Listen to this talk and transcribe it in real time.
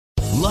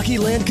Lucky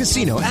Land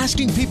Casino,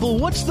 asking people,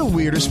 what's the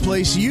weirdest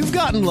place you've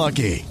gotten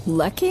lucky?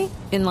 Lucky?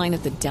 In line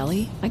at the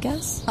deli, I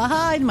guess?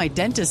 Aha, in my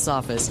dentist's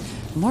office.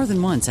 More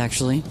than once,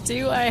 actually.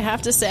 Do I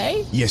have to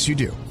say? Yes, you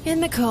do. In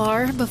the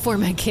car before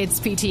my kids'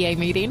 PTA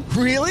meeting.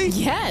 Really?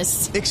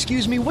 Yes.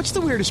 Excuse me, what's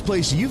the weirdest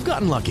place you've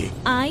gotten lucky?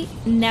 I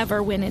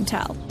never win and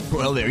tell.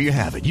 Well, there you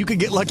have it. You can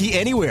get lucky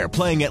anywhere,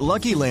 playing at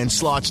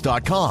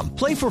LuckyLandSlots.com.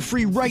 Play for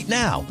free right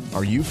now.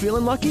 Are you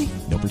feeling lucky?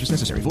 No purchase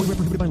necessary. Void where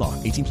prohibited by law.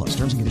 18+.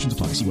 Terms and conditions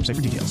apply. See website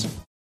for details.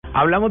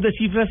 Hablamos de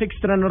cifras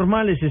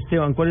extranormales,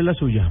 Esteban. ¿Cuál es la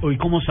suya? Hoy,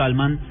 como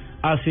Salman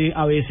hace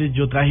a veces,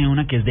 yo traje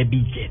una que es de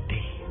billete,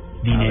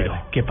 dinero. A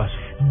ver, ¿qué pasó?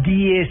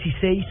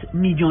 16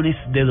 millones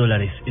de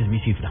dólares es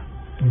mi cifra.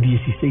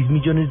 ¿16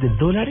 millones de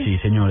dólares? Sí,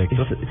 señor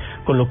Héctor.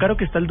 Con lo caro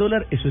que está el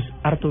dólar, eso es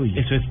harto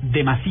billete. Eso es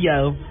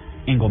demasiado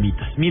en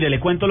gomitas. Mire,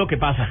 le cuento lo que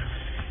pasa.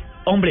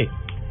 Hombre,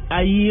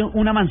 hay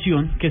una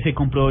mansión que se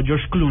compró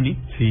George Clooney,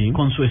 sí,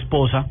 con su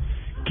esposa,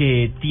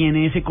 que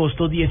tiene ese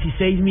costo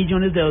 16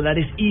 millones de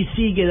dólares y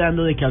sigue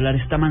dando de qué hablar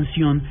esta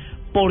mansión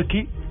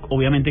porque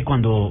obviamente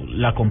cuando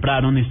la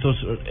compraron estos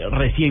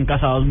recién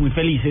casados muy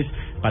felices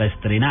para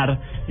estrenar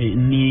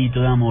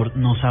Nidito de Amor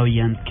no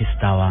sabían que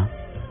estaba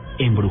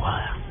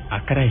embrujada.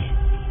 Ah, caray.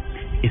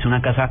 Es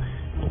una casa,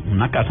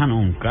 no,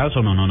 un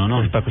caso, no.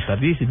 Pues para costar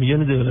 16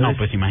 millones de dólares. No,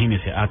 pues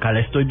imagínese, acá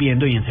la estoy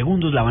viendo y en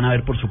segundos la van a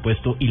ver, por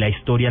supuesto, y la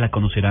historia la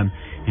conocerán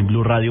en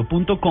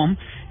blueradio.com.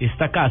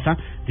 Esta casa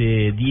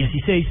de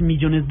 16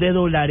 millones de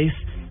dólares,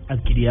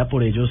 adquirida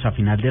por ellos a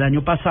final del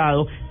año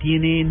pasado,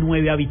 tiene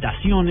 9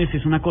 habitaciones,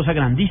 es una cosa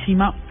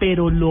grandísima,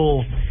 pero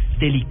lo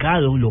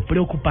delicado, lo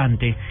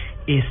preocupante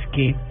es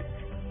que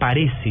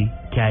parece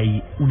que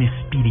hay un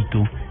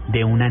espíritu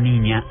de una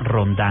niña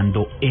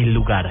rondando el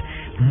lugar.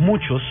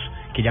 Muchos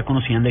que ya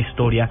conocían la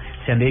historia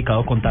se han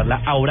dedicado a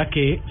contarla ahora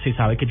que se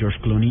sabe que George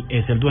Clooney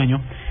es el dueño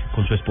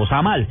con su esposa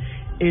Amal.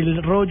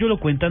 El rollo lo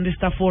cuentan de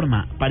esta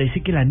forma: parece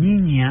que la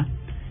niña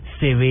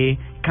se ve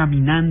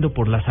caminando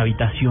por las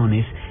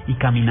habitaciones y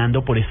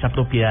caminando por esta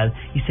propiedad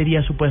y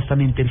sería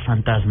supuestamente el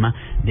fantasma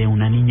de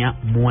una niña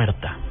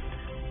muerta.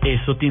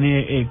 Eso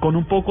tiene con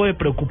un poco de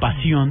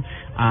preocupación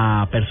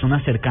a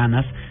personas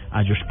cercanas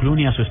a George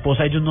Clooney, a su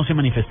esposa. Ellos no se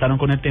manifestaron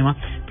con el tema,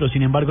 pero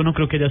sin embargo no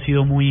creo que haya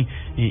sido muy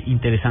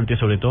interesante,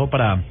 sobre todo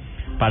para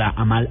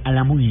Amal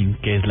Alamuddin,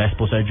 que es la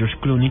esposa de George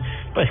Clooney,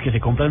 pues que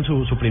se compran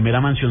su primera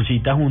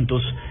mansioncita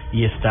juntos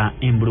y está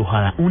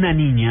embrujada. Una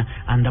niña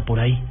anda por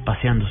ahí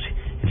paseándose,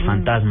 el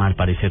fantasma al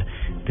parecer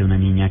de una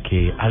niña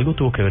que algo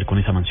tuvo que ver con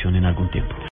esa mansión en algún tiempo.